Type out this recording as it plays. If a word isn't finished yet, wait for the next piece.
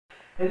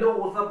Hello,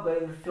 what's up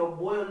guys? It's your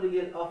boy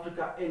Miguel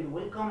Africa and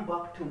welcome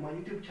back to my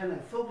YouTube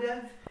channel. So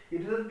guys,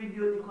 in today's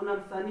video niko na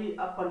msanii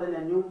hapa ndani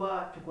ya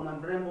nyumba, tuko na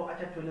mrembo,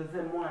 acha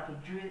tuelezee mbona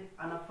tujue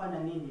anafanya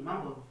nini.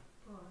 Mambo?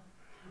 Poa.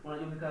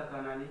 Unajulikana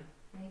kama nani?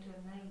 Naitwa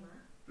Naima.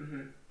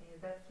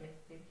 That's my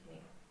stage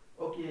name.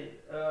 Okay,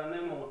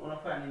 Naima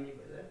unafanya nini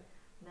bale?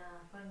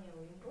 Nafanya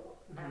wimbo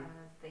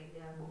style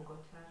ya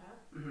bongo tara.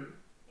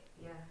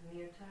 Yeah,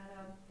 neo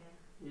tara.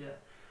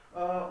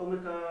 Yeah.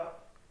 Umeka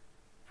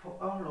for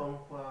how long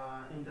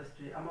kwa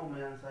industry ama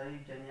umeanza hii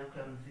jani yako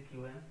ya muziki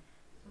when?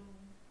 So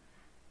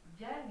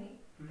jani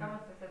kama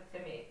sasa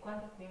tuseme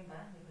kwanza kuimba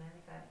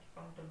nimeanza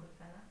nikiwa mdogo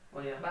sana.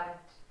 Oh yeah.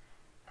 But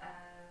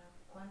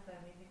kwanza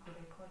maybe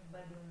kurecord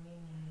bado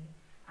mimi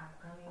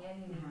upcoming,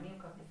 yani ni new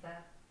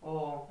kabisa.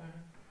 Oh.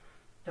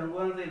 Tangu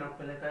anza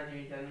inakupelekaje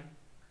hii jani?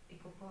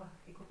 Iko poa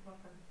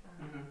kabisa.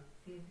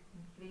 Si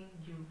complain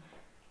juu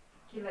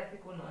kila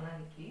siku unaona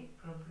niki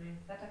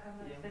progress, hata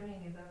kama tuseme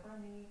inaweza kuwa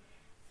ni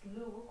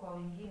slow kwa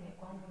wengine,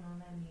 kwangu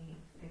naona ni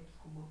steps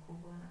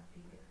kubwa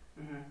napiga.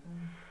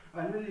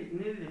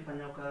 Nini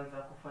ilifanya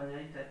ukaanza kufanya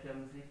hii type ya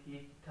muziki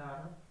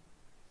gitara?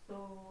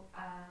 So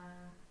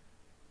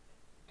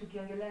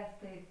tukiongelea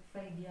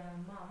side ya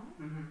mom,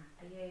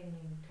 yeye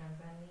ni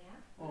Tanzania.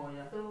 Oh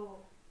yeah. So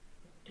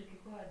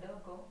tukikuwa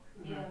wadogo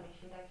yeye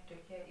ameshinda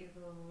kitokea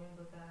hizo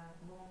wimbo za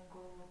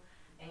bongo,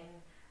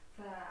 and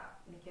saa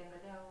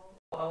nikiangalia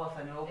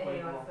wasanii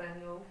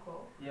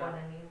huko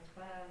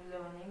wanani-inspire vile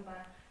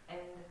wanaimba,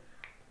 and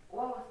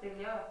wao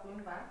style yao ya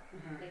kuimba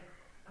like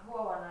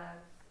huwa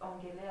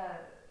wanaongelea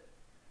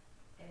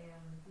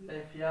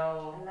life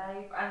yao,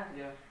 life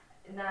and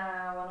na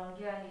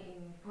wanaongea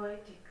in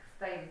poetic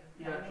style.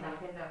 Mimi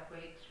napenda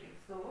poetry,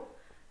 so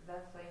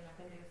that's why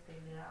napenda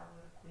style yao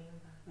ya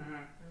kuimba.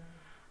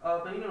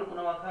 Pengine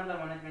una wakanda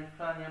management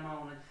fulani ama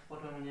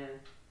unajisupport wewe mwenyewe?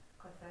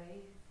 Kwa sasa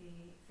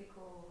hivi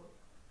siko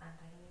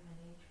under any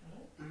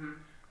management.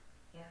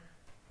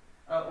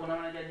 Yeah.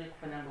 Unaonaje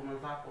kufanya ngoma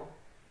zako?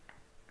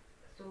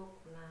 So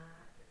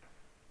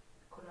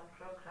kuna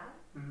program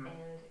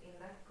and in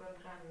that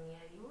program ni ya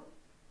youth,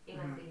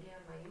 inasaidia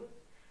youth,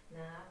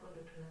 na hapo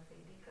ndo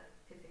tunasaidika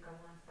sisi kama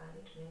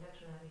wasanii, tunaenda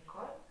tuna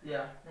record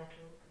na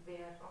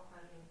they are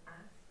offering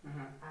us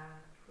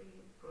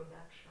free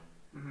production.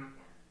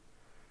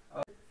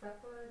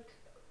 Support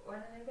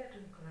wananiambia tu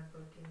niko na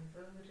sauti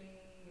nzuri,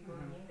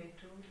 niimbe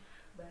tu,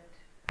 but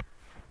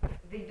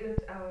they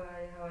don't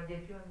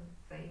hawajajua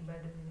sahi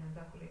bado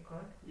ninaanza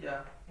kurecord.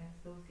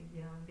 So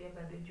sijaambia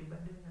bado juu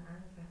bado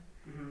naanza.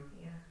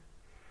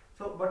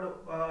 So bado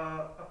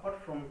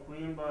apart from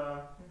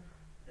kuimba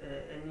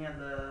any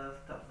other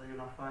stuff that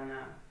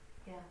unafanya?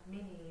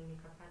 Mimi ni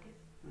makeup artist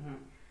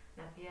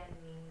na pia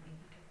ni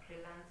digital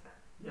freelancer.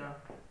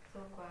 So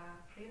kwa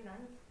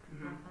freelance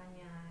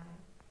nafanya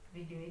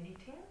video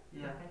editing,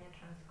 nafanya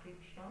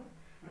transcription,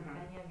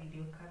 nafanya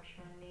video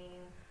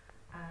captioning,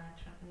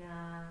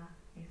 na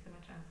nisema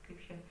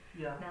transcription,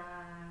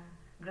 na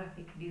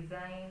graphic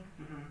design.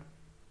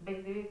 By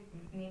the way,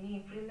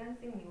 nini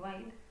freelancing ni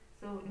wide,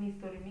 so ni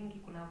story mingi,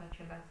 kuna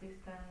virtual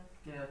assistants.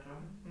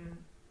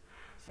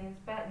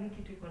 Inspire ni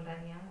kitu iko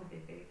ndani yangu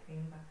bebe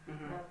kuimba.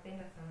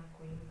 Napenda sana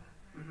kuimba.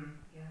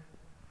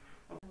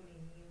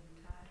 Ni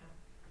mtaara.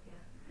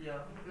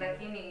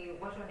 Lakini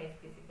watu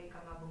wanaspecify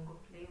kama bongo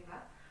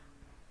flavor,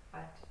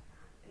 but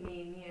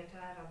ni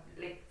taarab,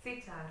 like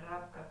si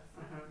taarab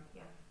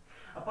kabisa.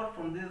 Apart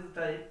from this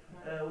type,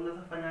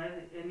 unaweza fanya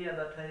any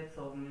other types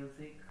of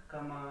music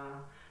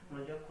kama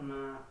unajua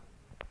kuna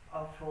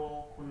afro,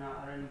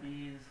 kuna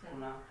R&Bs,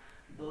 kuna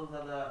those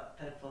other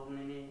types of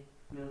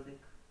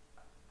music?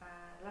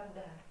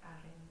 Labda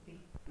R&B.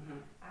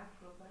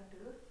 Afro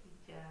bado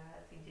sija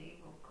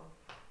hivyo huko,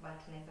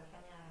 but naweza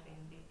fanya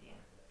R&B pia.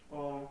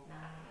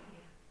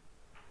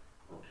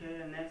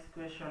 Okay, next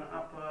question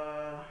up.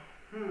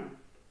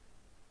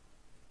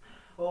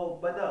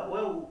 Bada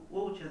wewe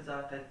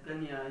ucheza type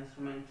gani ya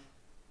instrument?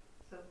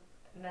 So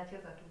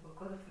nacheza tu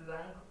vocals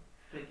zangu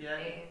peke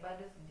yake.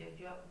 Bado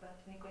sijajua,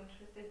 but niko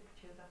interested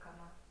kucheza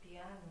kama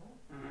piano.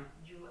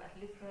 Juu at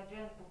least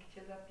unajua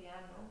ukicheza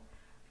piano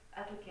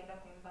hata ukienda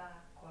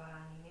kuimba kwa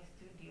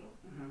studio,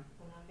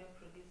 unaambia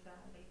producer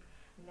like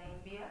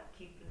naimbia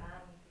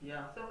kiplani.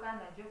 So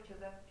kama najua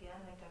kucheza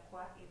piano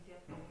itakuwa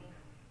easier for me.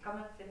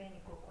 Kama tuseme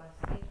niko kwa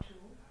C2,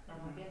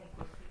 namwambia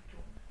niko C2.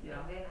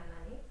 And then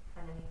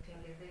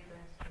ananitengenezea hizo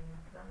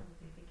instruments zangu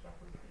zifike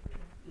hapo C2.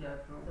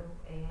 So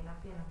na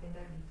pia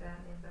napenda guitar,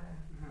 naweza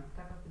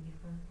nataka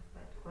kujifunza,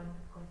 but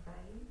kwa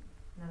sahi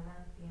na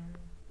learn piano.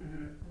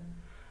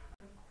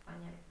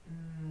 Kufanya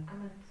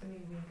kama tuseme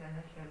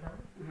international,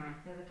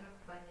 naweza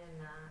kufanya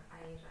na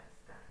Ira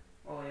Star.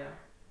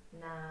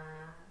 Na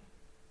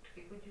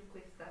tukikuja huko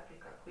East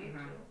Africa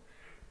kwetu,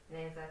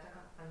 naweza taka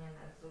kufanya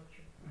na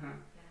Zuchu.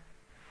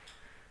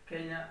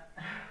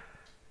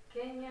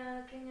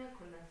 Kenya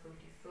kuna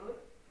Sauti Sol.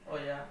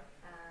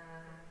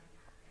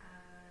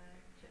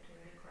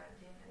 Chatuni kwa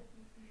gender,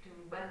 to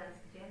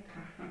balance gender.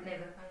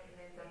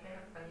 Naweza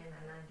penda kufanya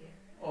na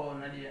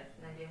Nadia.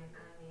 Nadia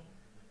Mkami.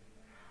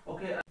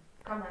 Okay.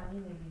 Kama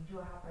mimi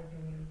nilijua hapa juu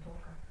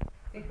nilitoka.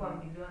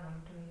 Sikuambiliwa na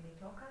mtu,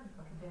 nilitoka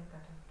nikakuja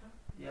nikatafuta.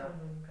 Yeah. So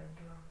ndo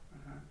nikajua.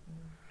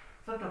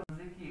 So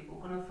muziki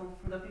uko na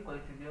songs ngapi kwa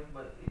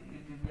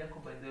YouTube yako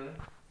by the way?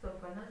 So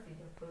for now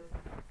sija post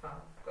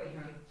songs kwa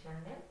YouTube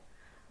channel,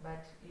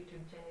 but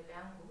YouTube channel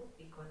yangu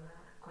iko na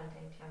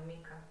content ya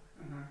makeup.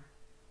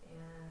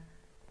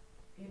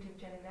 YouTube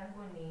channel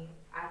yangu ni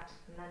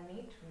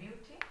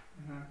 @nanit_beauty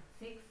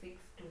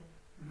 662.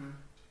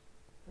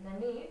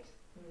 Nanit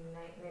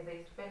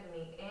naweza spell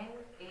ni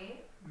NANN.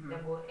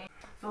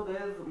 So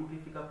guys,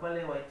 mkifika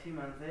pale YT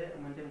manze,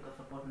 mwende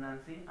mkasupport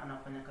Nancy,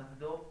 anafanya kazi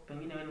dope.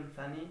 Pengine wewe ni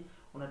msanii,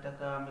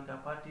 unataka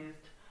makeup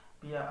artist,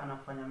 pia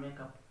anafanya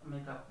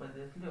makeup by the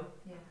way, ndio?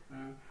 Yeah.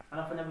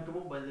 Anafanya vitu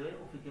mob by the way,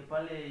 ufike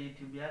pale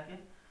YouTube yake.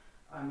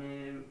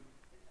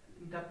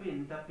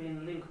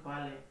 Nitapin link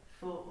pale.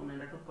 So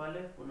unaenda tu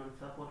pale,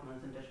 unamsupport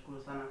Nancy,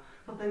 nitashukuru sana.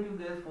 So thank you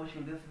guys for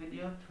watching this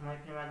video. To my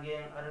team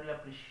again, I really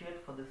appreciate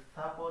for the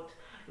support.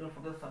 Don't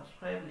forget to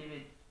subscribe, leave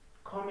a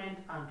comment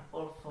and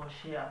also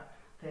share.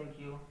 Thank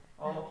you.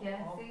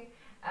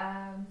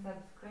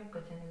 Subscribe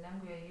kwa channel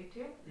yangu ya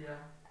YouTube. Yeah.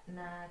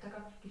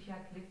 Nataka kufikisha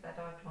at least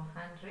hata watu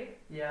 100.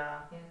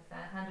 Yeah. Yes,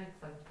 100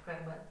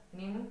 subscribers.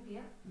 Ni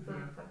mpya, so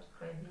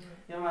subscribe.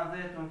 Yeah,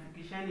 manze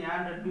tumfikisheni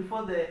 100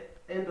 before the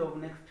end of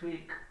next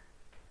week.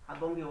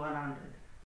 Agonge 100.